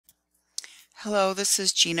Hello, this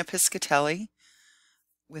is Gina Piscatelli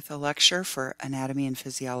with a lecture for Anatomy and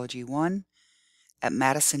Physiology 1 at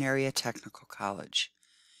Madison Area Technical College.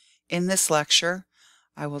 In this lecture,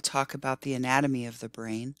 I will talk about the anatomy of the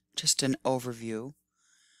brain, just an overview.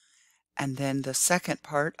 And then the second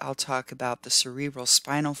part, I'll talk about the cerebral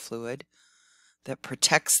spinal fluid that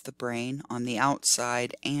protects the brain on the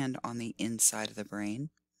outside and on the inside of the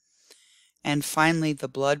brain. And finally, the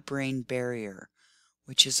blood-brain barrier,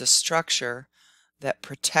 which is a structure that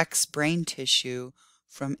protects brain tissue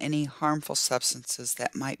from any harmful substances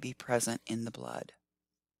that might be present in the blood.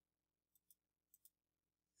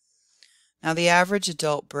 Now, the average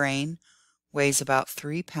adult brain weighs about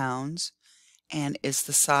 3 pounds and is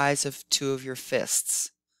the size of 2 of your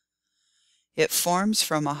fists. It forms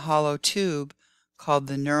from a hollow tube called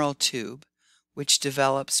the neural tube, which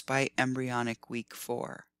develops by embryonic week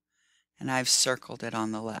 4. And I've circled it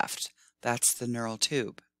on the left. That's the neural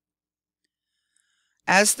tube.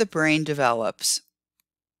 As the brain develops,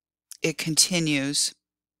 it continues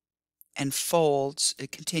and folds,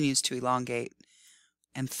 it continues to elongate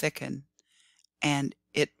and thicken, and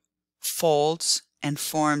it folds and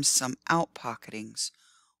forms some outpocketings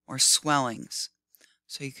or swellings.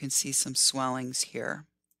 So you can see some swellings here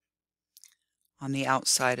on the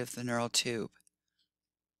outside of the neural tube.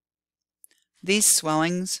 These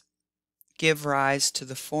swellings give rise to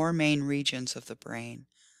the 4 main regions of the brain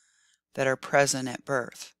that are present at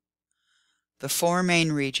birth. The 4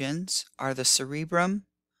 main regions are the cerebrum,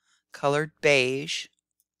 colored beige.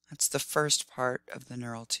 That's the first part of the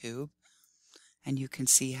neural tube, and you can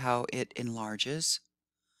see how it enlarges.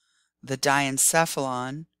 The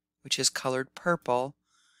diencephalon, which is colored purple,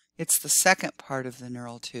 it's the second part of the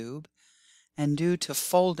neural tube, and due to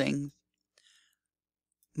folding,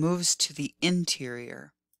 moves to the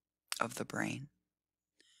interior of the brain.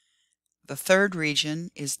 The third region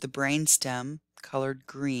is the brainstem, colored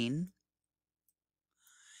green,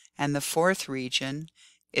 and the fourth region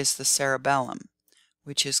is the cerebellum,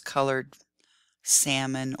 which is colored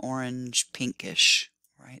salmon, orange, pinkish,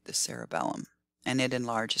 right? The cerebellum, and it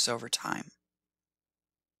enlarges over time.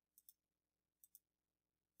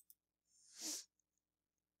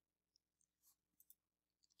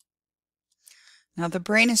 Now, the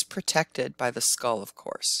brain is protected by the skull, of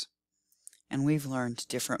course, and we've learned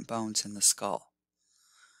different bones in the skull.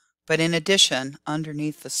 But in addition,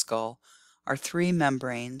 underneath the skull are 3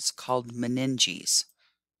 membranes called meninges.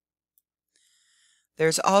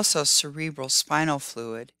 There's also cerebral spinal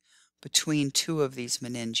fluid between 2 of these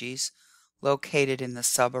meninges located in the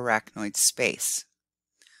subarachnoid space.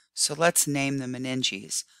 So let's name the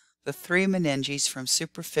meninges. The 3 meninges from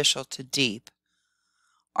superficial to deep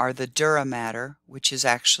are the dura mater, which is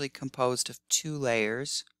actually composed of 2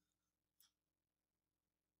 layers.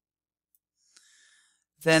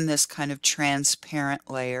 Then this kind of transparent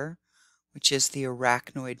layer, which is the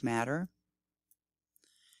arachnoid matter.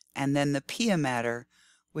 And then the pia mater,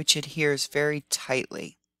 which adheres very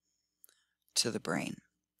tightly to the brain.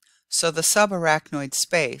 So the subarachnoid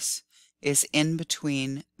space is in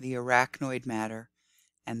between the arachnoid matter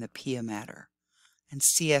and the pia mater, and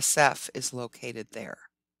CSF is located there.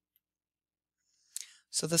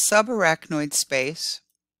 So the subarachnoid space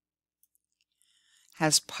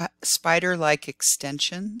has spider-like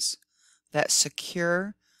extensions that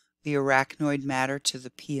secure the arachnoid matter to the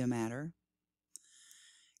pia mater,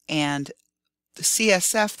 and the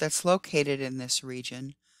CSF that's located in this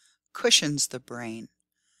region cushions the brain.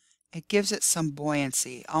 It gives it some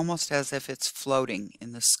buoyancy, almost as if it's floating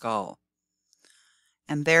in the skull,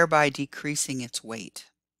 and thereby decreasing its weight.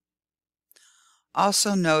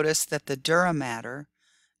 Also notice that the dura mater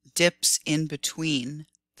dips in between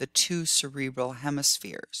the 2 cerebral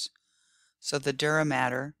hemispheres. So the dura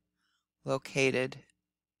mater, located,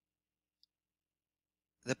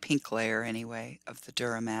 the pink layer anyway, of the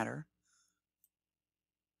dura mater,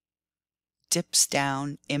 dips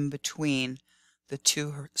down in between the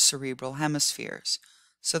 2 cerebral hemispheres.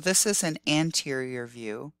 So this is an anterior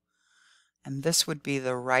view, and this would be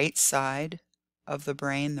the right side of the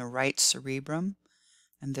brain, the right cerebrum,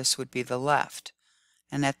 and this would be the left.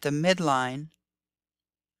 And at the midline,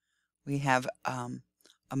 we have a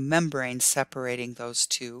membrane separating those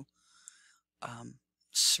 2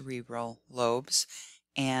 cerebral lobes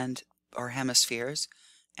or hemispheres,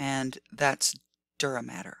 and that's dura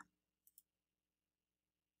mater.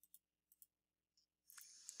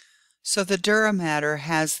 So the dura mater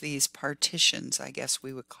has these partitions, I guess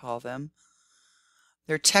we would call them.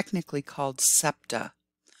 They're technically called septa,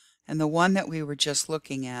 and the one that we were just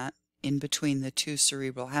looking at in between the 2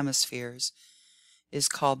 cerebral hemispheres is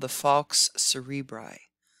called the falx cerebri.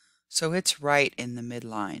 So it's right in the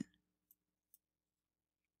midline.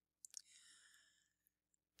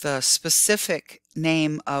 The specific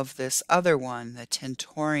name of this other one, the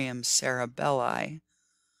tentorium cerebelli,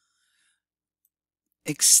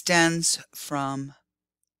 extends from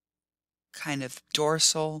kind of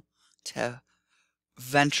dorsal to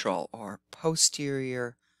ventral, or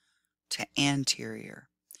posterior to anterior,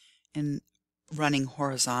 and running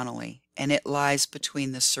horizontally, and it lies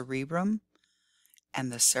between the cerebrum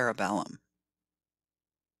and the cerebellum.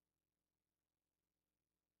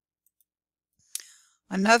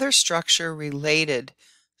 Another structure related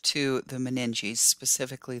to the meninges,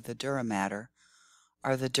 specifically the dura mater,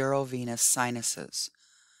 are the dural venous sinuses.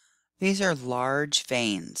 These are large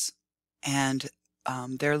veins, and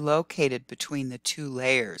they're located between the two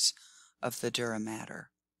layers of the dura mater.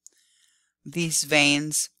 These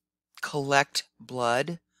veins collect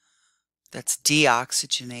blood that's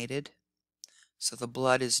deoxygenated, so the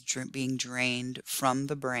blood is being drained from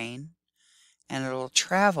the brain, and it'll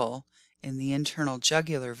travel in the internal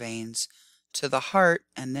jugular veins to the heart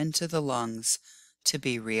and then to the lungs to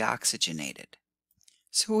be reoxygenated.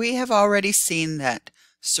 So we have already seen that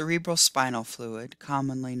cerebral spinal fluid,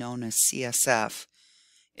 commonly known as CSF,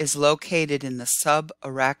 is located in the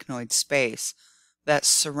subarachnoid space that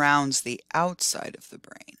surrounds the outside of the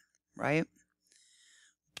brain, right?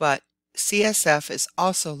 But CSF is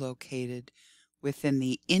also located within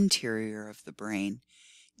the interior of the brain,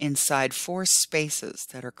 inside 4 spaces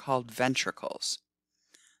that are called ventricles.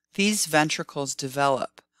 These ventricles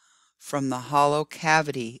develop from the hollow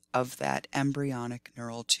cavity of that embryonic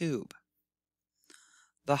neural tube.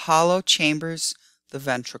 The hollow chambers, the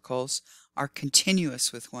ventricles, are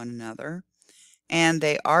continuous with one another, and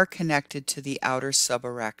they are connected to the outer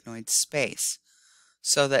subarachnoid space,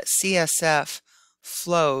 so that CSF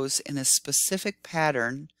flows in a specific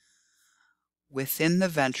pattern within the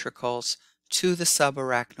ventricles to the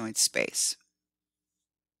subarachnoid space.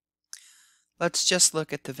 Let's just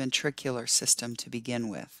look at the ventricular system to begin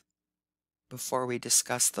with, before we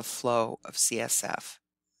discuss the flow of CSF.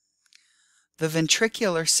 The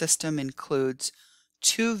ventricular system includes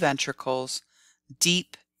 2 ventricles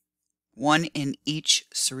deep, one in each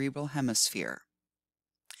cerebral hemisphere,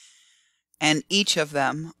 and each of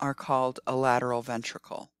them are called a lateral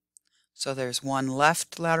ventricle. So there's one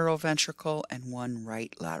left lateral ventricle and one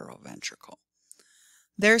right lateral ventricle.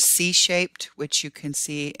 They're C-shaped, which you can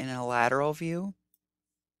see in a lateral view.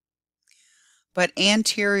 But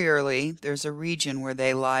anteriorly, there's a region where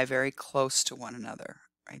they lie very close to one another.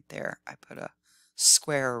 Right there, I put a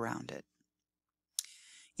square around it.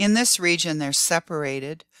 In this region, they're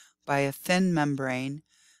separated by a thin membrane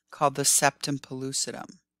called the septum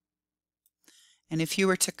pellucidum. And if you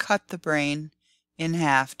were to cut the brain in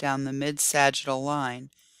half down the mid-sagittal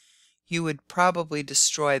line, you would probably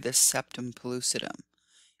destroy this septum pellucidum.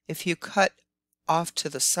 If you cut off to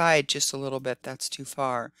the side just a little bit, that's too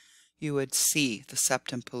far, you would see the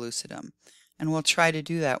septum pellucidum. And we'll try to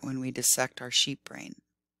do that when we dissect our sheep brain.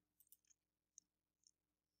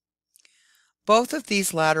 Both of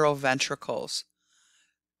these lateral ventricles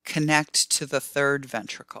connect to the third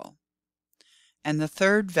ventricle. And the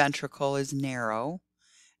third ventricle is narrow,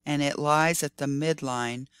 and it lies at the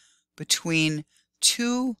midline between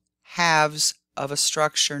 2 halves of a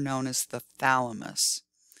structure known as the thalamus.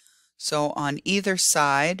 So on either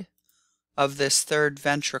side of this third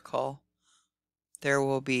ventricle, there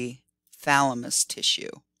will be thalamus tissue.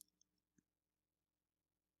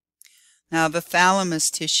 Now the thalamus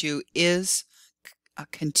tissue is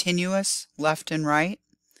continuous left and right.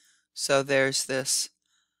 So there's this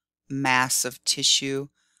mass of tissue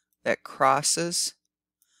that crosses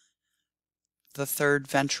the third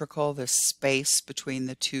ventricle, this space between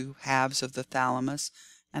the 2 halves of the thalamus,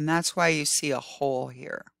 and that's why you see a hole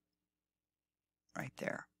here, right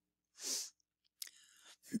there.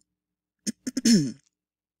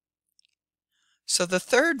 So the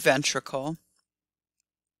third ventricle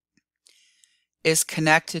is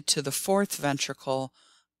connected to the fourth ventricle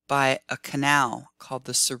by a canal called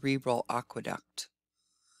the cerebral aqueduct.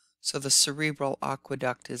 So the cerebral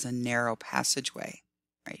aqueduct is a narrow passageway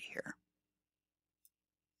right here.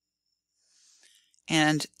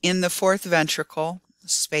 And in the fourth ventricle, the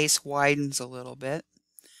space widens a little bit.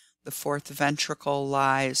 The fourth ventricle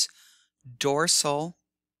lies dorsal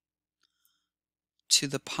to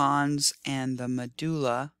the pons and the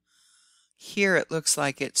medulla. Here it looks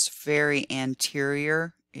like it's very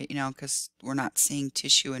anterior, because we're not seeing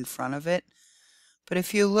tissue in front of it. But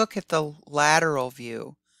if you look at the lateral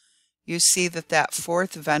view, you see that that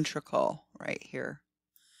fourth ventricle right here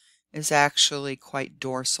is actually quite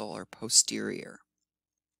dorsal or posterior.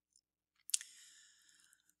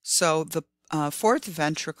 So the fourth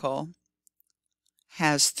ventricle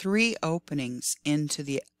has 3 openings into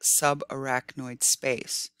the subarachnoid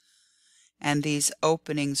space, and these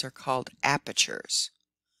openings are called apertures.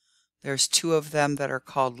 There's 2 of them that are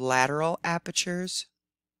called lateral apertures,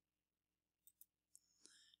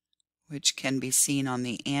 which can be seen on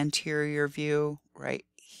the anterior view right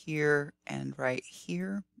here and right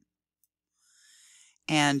here.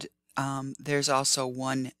 And there's also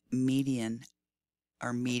one median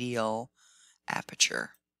or medial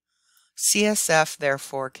aperture. CSF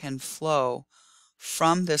therefore can flow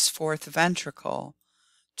from this 4th ventricle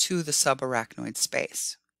to the subarachnoid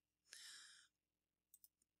space.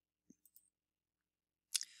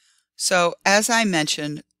 So as I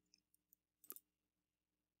mentioned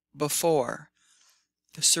before,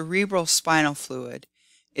 the cerebral spinal fluid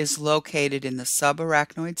is located in the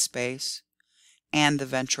subarachnoid space and the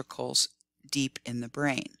ventricles deep in the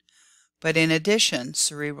brain. But in addition,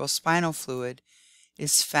 cerebral spinal fluid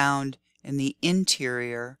is found in the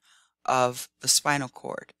interior of the spinal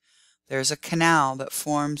cord. There's a canal that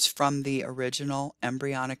forms from the original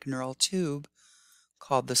embryonic neural tube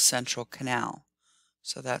called the central canal.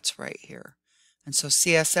 So that's right here. And so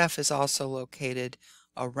CSF is also located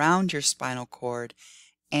around your spinal cord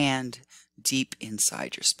and deep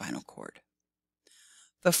inside your spinal cord.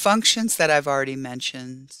 The functions that I've already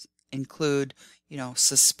mentioned include,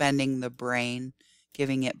 suspending the brain,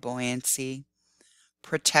 giving it buoyancy,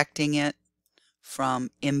 protecting it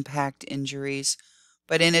from impact injuries.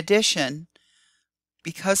 But in addition,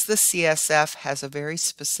 because the CSF has a very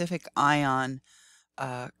specific ion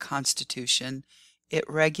constitution, it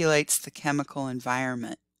regulates the chemical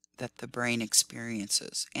environment that the brain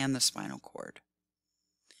experiences and the spinal cord.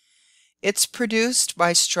 It's produced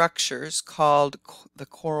by structures called the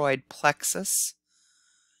choroid plexus,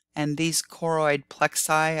 and these choroid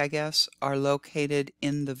plexi, I guess, are located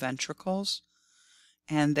in the ventricles,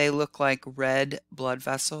 and they look like red blood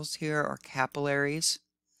vessels here, or capillaries.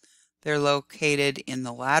 They're located in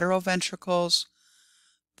the lateral ventricles,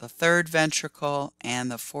 the 3rd ventricle,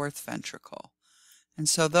 and the 4th ventricle. And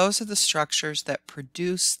so those are the structures that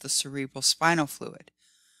produce the cerebral spinal fluid.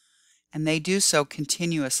 And they do so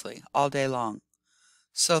continuously all day long,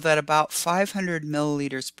 so that about 500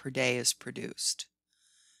 milliliters per day is produced.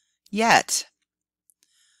 Yet,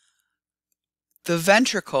 the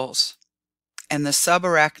ventricles and the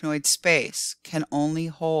subarachnoid space can only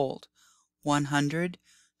hold 100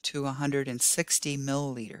 to 160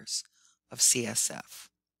 milliliters of CSF.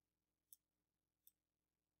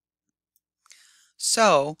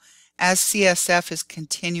 So, as CSF is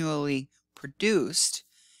continually produced,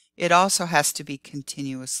 it also has to be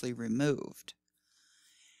continuously removed.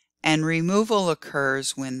 And removal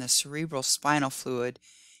occurs when the cerebral spinal fluid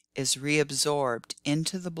is reabsorbed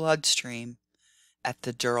into the bloodstream at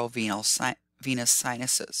the dural venous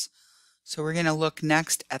sinuses. So we're going to look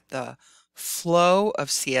next at the flow of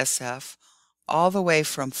CSF all the way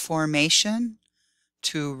from formation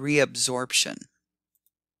to reabsorption.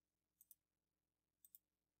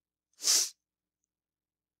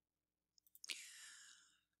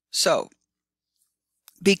 So,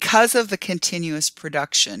 because of the continuous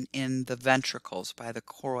production in the ventricles by the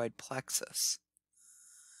choroid plexus,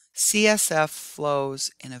 CSF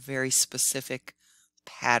flows in a very specific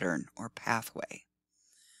pattern or pathway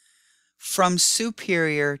from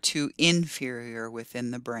superior to inferior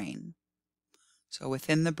within the brain. So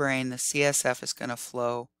within the brain, the CSF is going to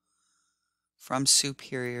flow from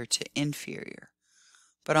superior to inferior.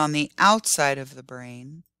 But on the outside of the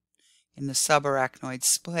brain, in the subarachnoid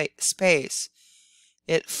space,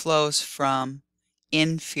 it flows from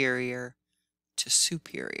inferior to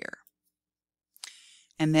superior.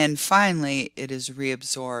 And then finally, it is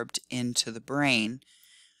reabsorbed into the brain,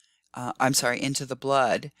 into the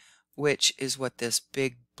blood, which is what this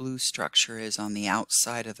big blue structure is on the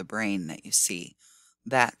outside of the brain that you see.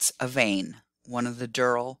 That's a vein, one of the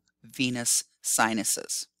dural venous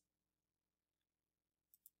sinuses.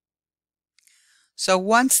 So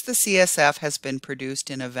once the CSF has been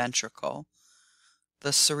produced in a ventricle,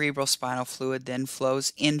 the cerebral spinal fluid then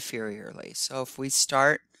flows inferiorly. So if we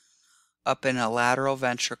start up in a lateral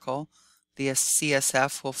ventricle, the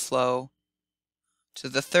CSF will flow to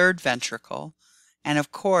the 3rd ventricle, and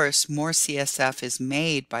of course more CSF is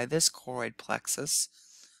made by this choroid plexus,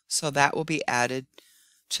 so that will be added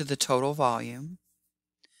to the total volume.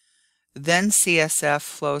 Then CSF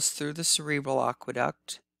flows through the cerebral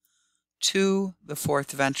aqueduct to the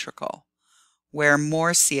 4th ventricle, where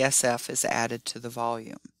more CSF is added to the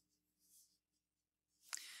volume.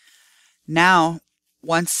 Now,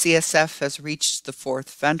 once CSF has reached the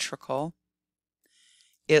 4th ventricle,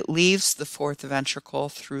 it leaves the 4th ventricle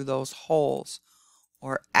through those holes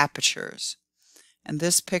or apertures. And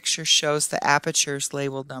this picture shows the apertures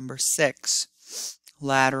labeled number 6,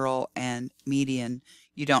 lateral and median.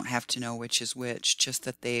 You don't have to know which is which, just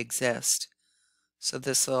that they exist. So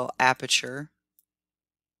this little aperture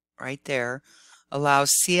right there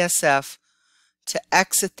allows CSF to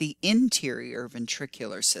exit the interior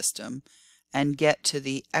ventricular system and get to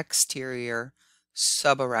the exterior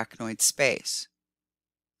subarachnoid space.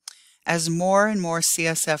 As more and more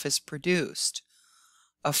CSF is produced,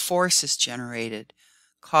 a force is generated,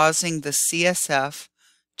 causing the CSF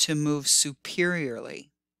to move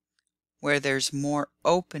superiorly, where there's more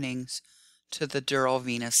openings to the dural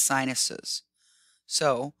venous sinuses.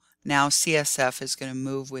 So now CSF is going to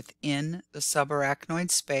move within the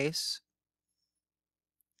subarachnoid space,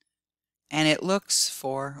 and it looks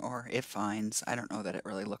for, or it finds, I don't know that it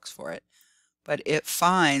really looks for it, but it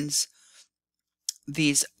finds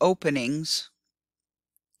these openings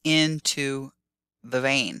into the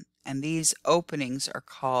vein, and these openings are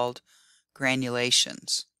called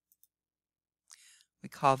granulations. We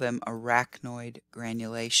call them arachnoid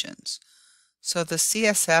granulations. So the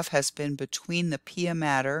CSF has been between the pia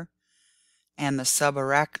mater and the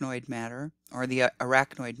subarachnoid matter, or the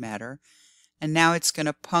arachnoid matter, and now it's going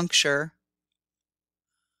to puncture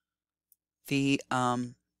the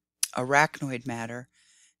arachnoid matter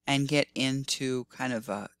and get into kind of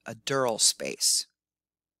a dural space.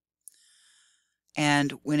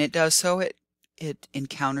 And when it does so, it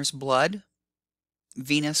encounters blood,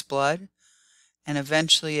 venous blood, and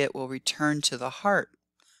eventually it will return to the heart,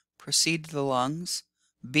 proceed to the lungs,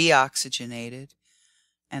 be oxygenated,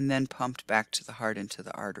 and then pumped back to the heart into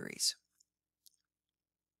the arteries.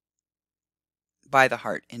 By the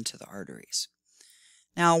heart into the arteries.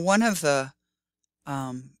 Now, one of the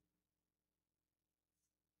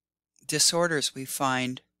disorders we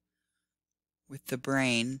find with the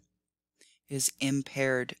brain is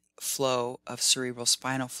impaired flow of cerebral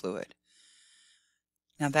spinal fluid.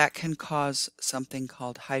 Now that can cause something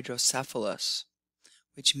called hydrocephalus,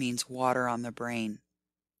 which means water on the brain.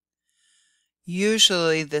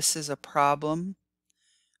 Usually this is a problem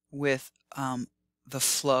with the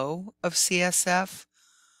flow of CSF,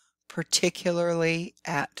 particularly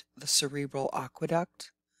at the cerebral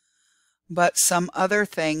aqueduct. But some other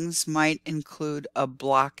things might include a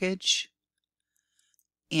blockage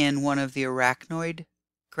in one of the arachnoid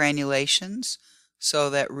granulations so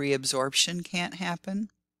that reabsorption can't happen.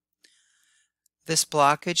 This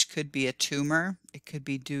blockage could be a tumor, it could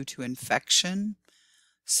be due to infection,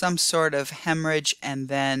 some sort of hemorrhage and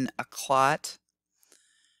then a clot,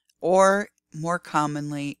 or more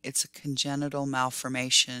commonly it's a congenital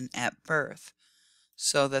malformation at birth,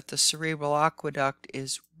 so that the cerebral aqueduct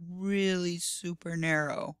is really super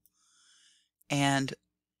narrow and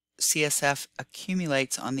CSF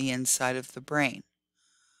accumulates on the inside of the brain.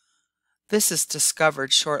 This is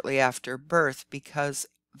discovered shortly after birth because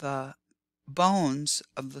the bones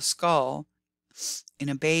of the skull in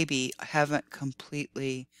a baby haven't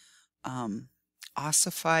completely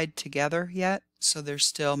ossified together yet, so they're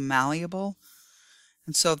still malleable.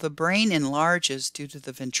 And so the brain enlarges due to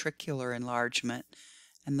the ventricular enlargement,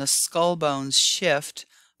 and the skull bones shift,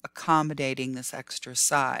 accommodating this extra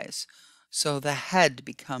size. So the head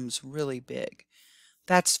becomes really big.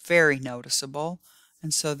 That's very noticeable.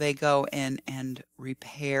 And so they go in and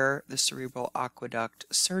repair the cerebral aqueduct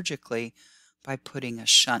surgically by putting a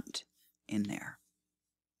shunt in there.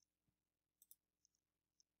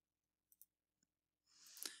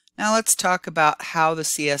 Now let's talk about how the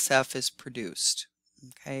CSF is produced.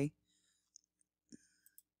 Okay.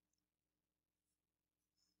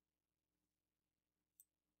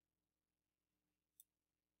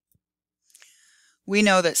 We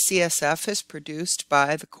know that CSF is produced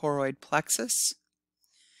by the choroid plexus,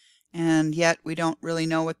 and yet we don't really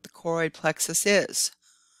know what the choroid plexus is.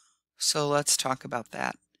 So let's talk about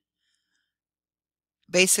that.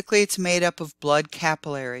 Basically, it's made up of blood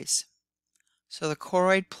capillaries. So the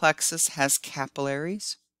choroid plexus has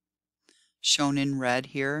capillaries, shown in red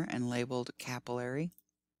here and labeled capillary.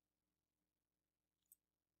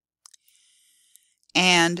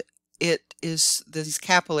 And these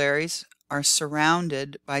capillaries are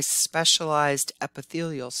surrounded by specialized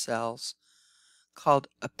epithelial cells called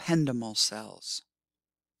ependymal cells.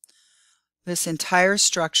 This entire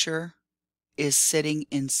structure is sitting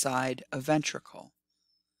inside a ventricle,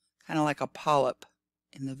 kind of like a polyp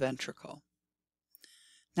in the ventricle.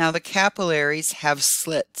 Now the capillaries have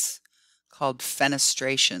slits called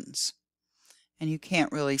fenestrations, and you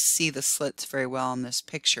can't really see the slits very well in this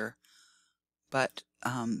picture, but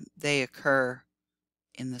they occur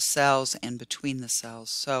in the cells and between the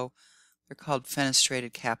cells, so they're called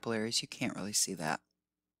fenestrated capillaries. You can't really see that,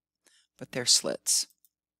 but they're slits.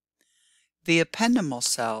 The ependymal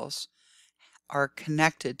cells are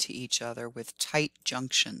connected to each other with tight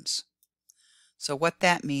junctions. So what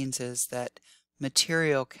that means is that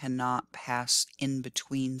material cannot pass in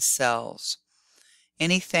between cells.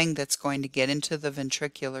 Anything that's going to get into the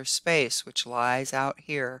ventricular space, which lies out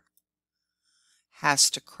here,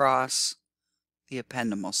 has to cross the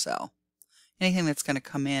ependymal cell. Anything that's going to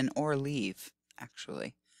come in or leave,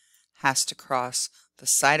 actually, has to cross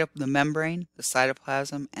the membrane, the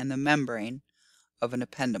cytoplasm, and the membrane of an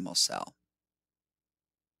ependymal cell.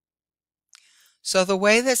 So the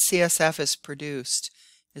way that CSF is produced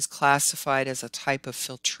is classified as a type of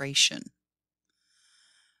filtration.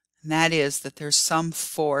 And that is that there's some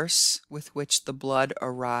force with which the blood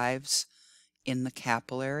arrives in the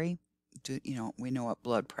capillary. We know what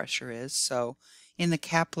blood pressure is. So in the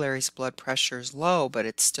capillaries, blood pressure is low, but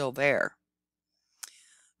it's still there.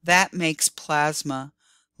 That makes plasma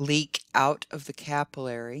leak out of the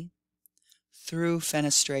capillary through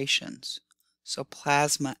fenestrations. So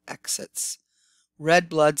plasma exits. Red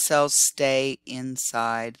blood cells stay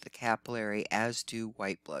inside the capillary, as do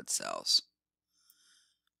white blood cells,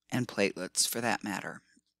 and platelets for that matter.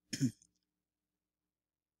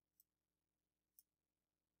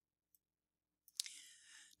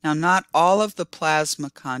 Now, not all of the plasma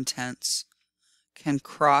contents can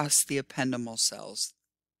cross the ependymal cells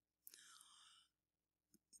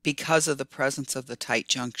because of the presence of the tight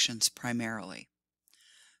junctions primarily.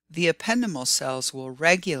 The ependymal cells will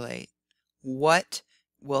regulate what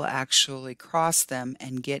will actually cross them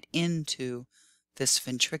and get into this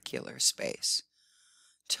ventricular space.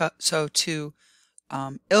 So to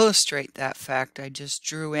illustrate that fact, I just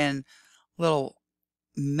drew in little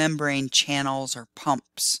membrane channels or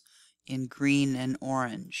pumps in green and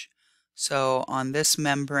orange. So on this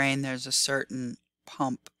membrane there's a certain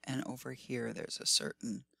pump, and over here there's a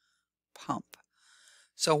certain pump.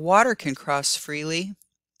 So water can cross freely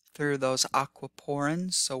through those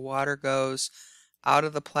aquaporins. So water goes out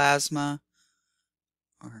of the plasma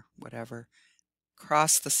or whatever,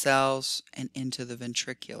 cross the cells and into the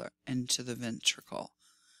ventricle.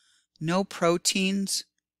 No proteins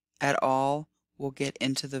at all will get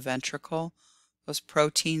into the ventricle. Those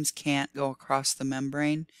proteins can't go across the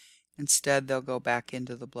membrane. Instead, they'll go back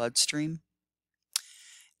into the bloodstream.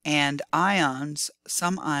 And ions,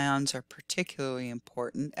 some ions are particularly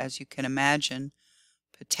important. As you can imagine,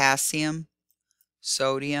 potassium,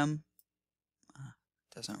 sodium,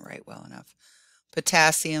 doesn't write well enough.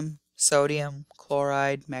 Potassium, sodium,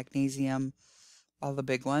 chloride, magnesium, all the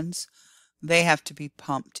big ones, they have to be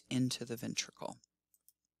pumped into the ventricle.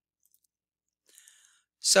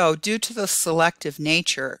 So due to the selective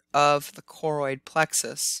nature of the choroid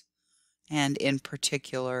plexus, and in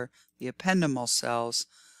particular the ependymal cells,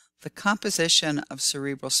 the composition of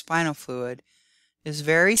cerebrospinal fluid is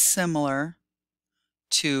very similar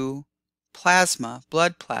to plasma,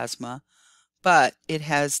 blood plasma, but it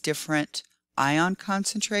has different ion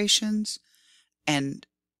concentrations and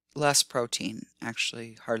less protein,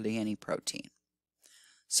 actually hardly any protein.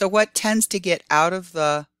 So what tends to get out of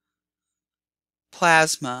the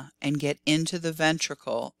plasma and get into the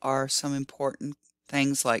ventricle are some important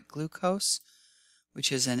things like glucose,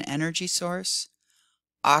 which is an energy source,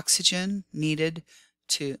 oxygen needed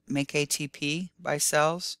to make ATP by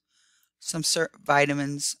cells, some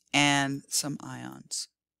vitamins, and some ions.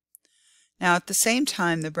 Now, at the same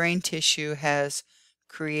time, the brain tissue has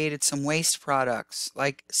created some waste products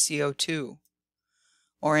like CO2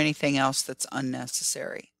 or anything else that's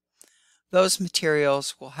unnecessary. Those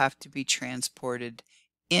materials will have to be transported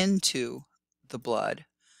into the blood,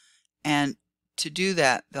 and to do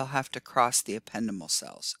that, they'll have to cross the ependymal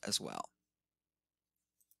cells as well.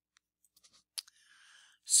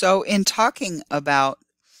 So in talking about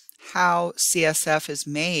how CSF is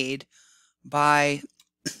made by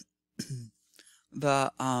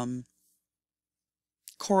the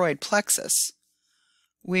choroid plexus,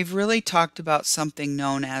 we've really talked about something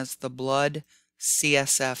known as the blood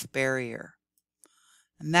CSF barrier.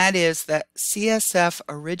 And that is that CSF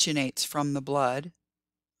originates from the blood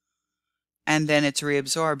and then it's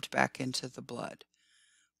reabsorbed back into the blood.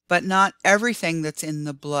 But not everything that's in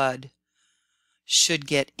the blood should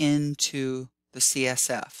get into the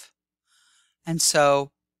CSF. And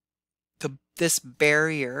so this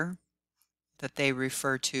barrier that they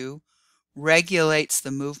refer to regulates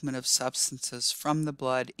the movement of substances from the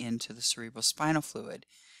blood into the cerebrospinal fluid.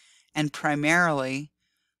 And primarily,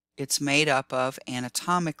 it's made up of,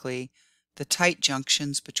 anatomically, the tight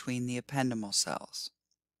junctions between the ependymal cells.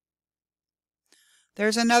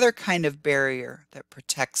 There's another kind of barrier that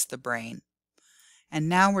protects the brain, And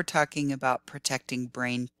now we're talking about protecting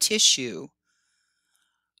brain tissue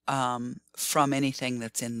from anything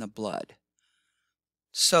that's in the blood.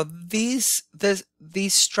 So these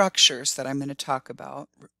structures that I'm going to talk about,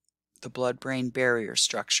 the blood-brain barrier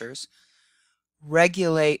structures,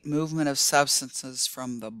 regulate movement of substances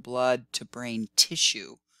from the blood to brain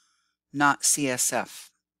tissue, not CSF.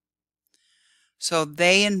 So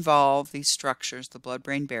they involve, these structures, the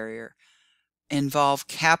blood-brain barrier, involve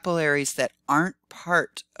capillaries that aren't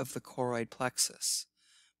part of the choroid plexus.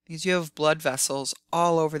 Because you have blood vessels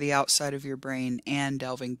all over the outside of your brain and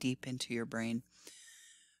delving deep into your brain.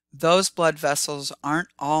 Those blood vessels aren't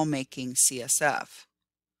all making CSF,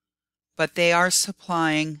 but they are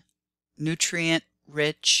supplying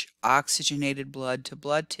nutrient-rich oxygenated blood to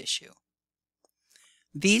blood tissue.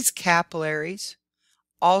 These capillaries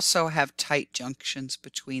also have tight junctions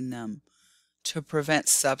between them to prevent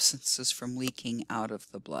substances from leaking out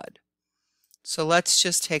of the blood. So let's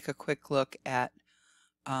just take a quick look at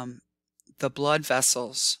the blood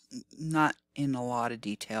vessels, not in a lot of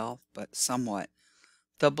detail, but somewhat.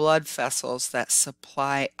 The blood vessels that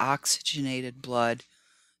supply oxygenated blood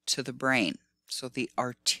to the brain, so the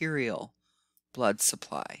arterial blood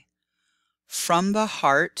supply. From the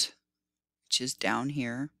heart, which is down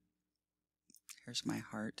here, here's my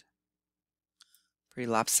heart, pretty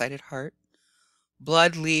lopsided heart,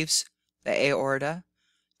 blood leaves the aorta,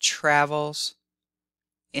 travels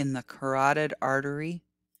in the carotid artery,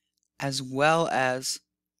 as well as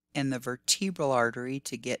in the vertebral artery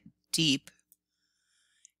to get deep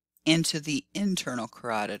into the internal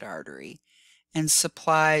carotid artery, and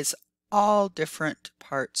supplies all different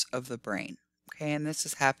parts of the brain. Okay, and this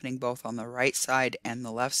is happening both on the right side and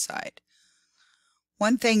the left side.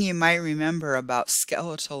 One thing you might remember about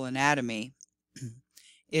skeletal anatomy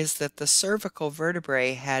is that the cervical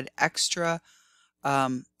vertebrae had extra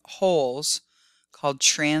holes called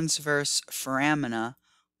transverse foramina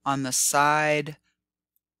on the side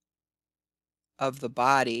of the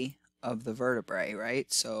body of the vertebrae,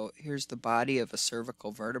 right? So here's the body of a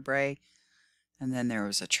cervical vertebrae, and then there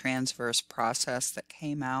was a transverse process that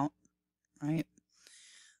came out, right?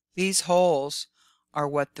 These holes are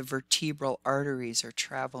what the vertebral arteries are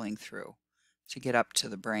traveling through to get up to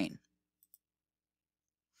the brain.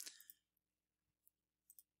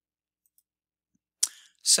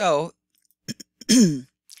 So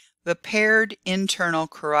the paired internal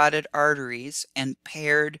carotid arteries and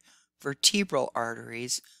paired vertebral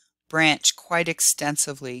arteries branch quite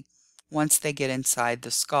extensively once they get inside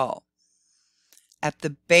the skull. At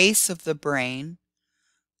the base of the brain,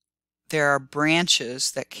 there are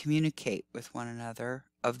branches that communicate with one another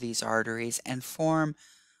of these arteries and form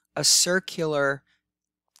a circular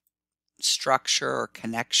structure or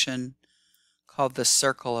connection called the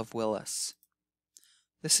circle of Willis.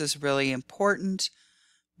 This is really important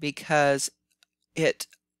because it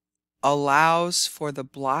allows for the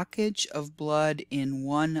blockage of blood in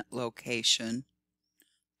one location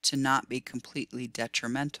to not be completely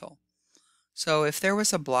detrimental. So if there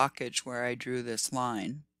was a blockage where I drew this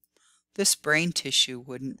line, this brain tissue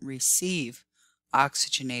wouldn't receive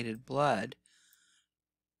oxygenated blood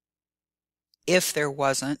if there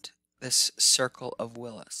wasn't this circle of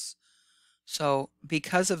Willis. So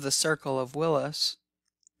because of the circle of Willis,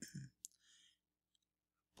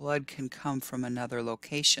 blood can come from another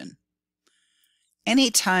location.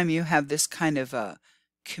 Anytime you have this kind of a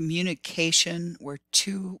communication where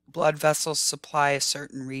two blood vessels supply a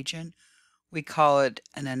certain region, we call it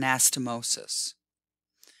an anastomosis.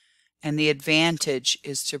 And the advantage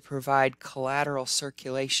is to provide collateral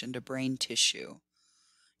circulation to brain tissue,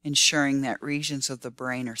 ensuring that regions of the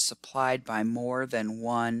brain are supplied by more than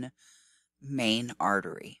one main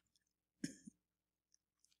artery.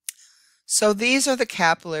 So these are the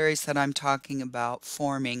capillaries that I'm talking about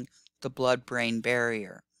forming the blood-brain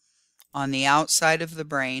barrier. On the outside of the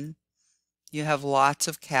brain, you have lots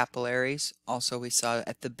of capillaries, also we saw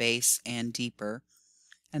at the base and deeper,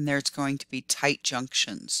 and there's going to be tight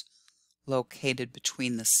junctions located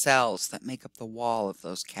between the cells that make up the wall of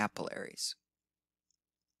those capillaries.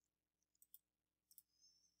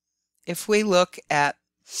 If we look at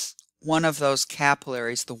one of those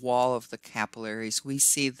capillaries, the wall of the capillaries, we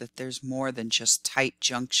see that there's more than just tight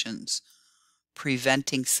junctions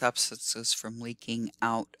preventing substances from leaking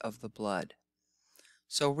out of the blood.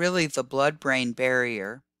 So really the blood-brain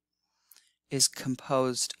barrier is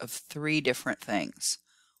composed of three different things.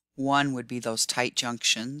 One would be those tight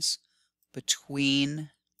junctions between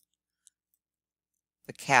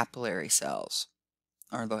the capillary cells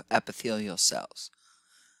or the epithelial cells.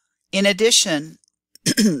 In addition,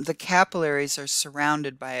 the capillaries are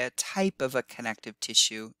surrounded by a type of a connective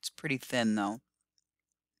tissue. It's pretty thin though.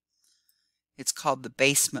 It's called the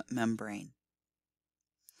basement membrane.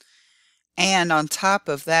 And on top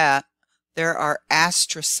of that, there are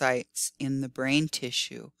astrocytes in the brain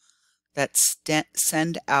tissue that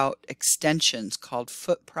send out extensions called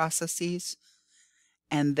foot processes,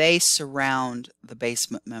 and they surround the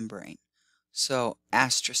basement membrane. So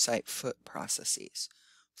astrocyte foot processes.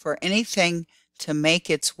 For anything to make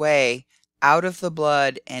its way out of the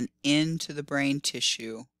blood and into the brain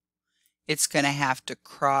tissue, it's going to have to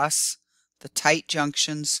cross the tight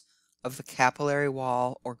junctions of the capillary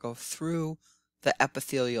wall or go through the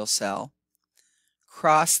epithelial cell,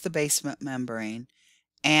 cross the basement membrane,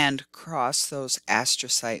 and cross those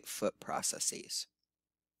astrocyte foot processes.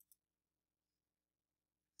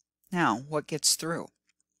 Now, what gets through?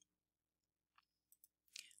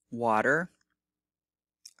 Water.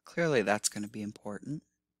 Clearly that's going to be important.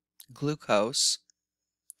 Glucose,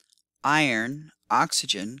 iron,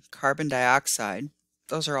 oxygen, carbon dioxide.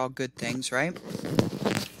 Those are all good things, right?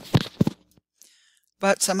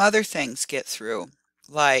 But some other things get through,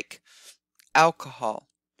 like alcohol,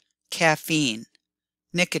 caffeine,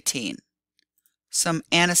 nicotine, some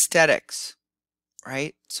anesthetics,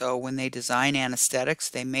 right? So when they design anesthetics,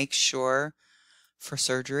 they make sure for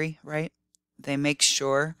surgery, right? They make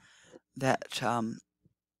sure that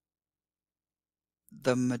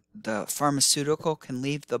the pharmaceutical can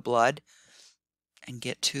leave the blood and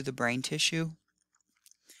get to the brain tissue.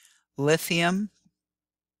 Lithium,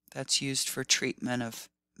 that's used for treatment of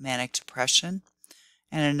manic depression,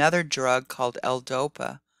 and another drug called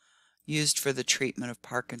L-Dopa, used for the treatment of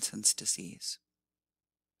Parkinson's disease.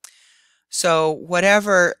 So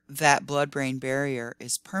whatever that blood-brain barrier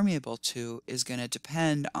is permeable to is going to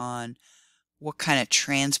depend on what kind of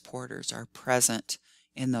transporters are present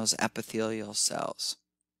in those epithelial cells.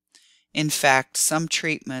 In fact, some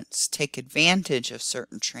treatments take advantage of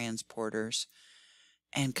certain transporters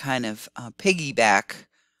and kind of piggyback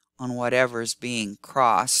on whatever's being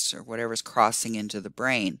crossed or whatever's crossing into the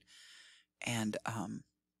brain, and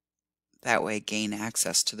that way gain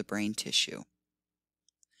access to the brain tissue.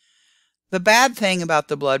 The bad thing about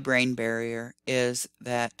the blood-brain barrier is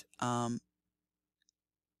that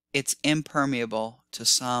it's impermeable to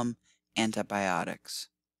some antibiotics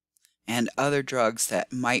and other drugs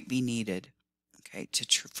that might be needed, okay,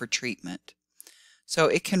 for treatment. So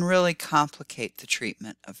it can really complicate the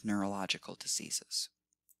treatment of neurological diseases.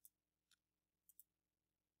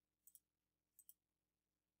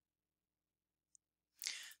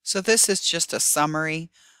 So this is just a summary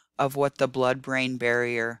of what the blood-brain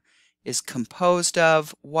barrier is composed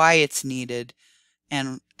of, why it's needed,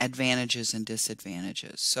 and advantages and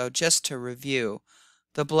disadvantages. So just to review,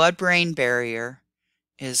 the blood-brain barrier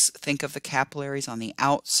is, think of the capillaries on the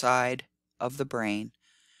outside of the brain.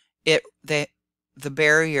 The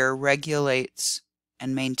barrier regulates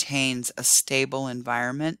and maintains a stable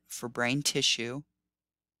environment for brain tissue.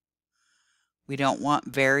 We don't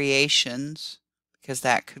want variations because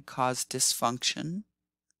that could cause dysfunction.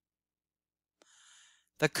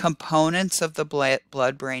 The components of the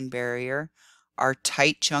blood-brain barrier are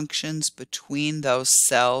tight junctions between those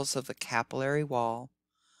cells of the capillary wall,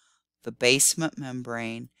 the basement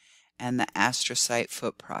membrane, and the astrocyte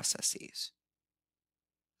foot processes.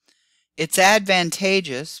 It's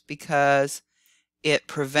advantageous because it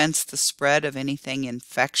prevents the spread of anything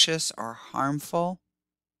infectious or harmful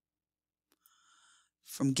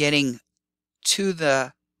from getting to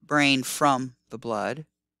the brain from the blood.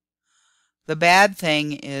 The bad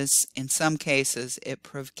thing is, in some cases, it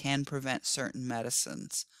can prevent certain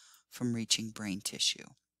medicines from reaching brain tissue.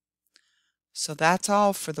 So that's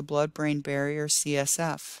all for the blood-brain barrier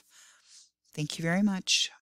CSF. Thank you very much.